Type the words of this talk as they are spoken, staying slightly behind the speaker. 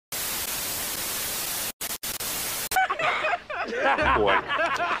Boy,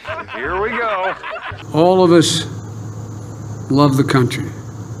 here we go. All of us love the country,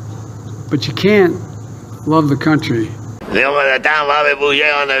 but you can't love the country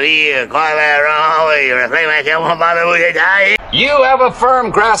You have a firm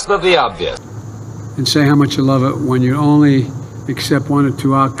grasp of the obvious. and say how much you love it when you only accept one or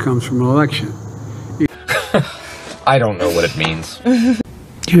two outcomes from an election. I don't know what it means.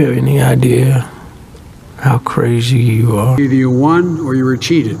 Do you have any idea how crazy you are? Either you won or you were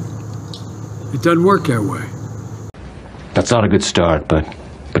cheated. It doesn't work that way. That's not a good start, but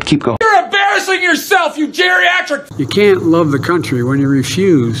keep going. You're embarrassing yourself, you geriatric! You can't love the country when you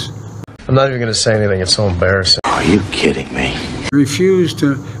refuse. I'm not even going to say anything. It's so embarrassing. Are you kidding me? Refuse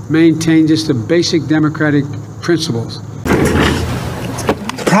to maintain just the basic democratic principles.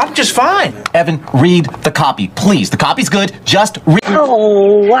 Probably just fine. Evan, read the copy, please. The copy's good. Just read.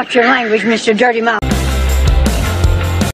 Oh, watch your language, Mr. Dirty Mouth.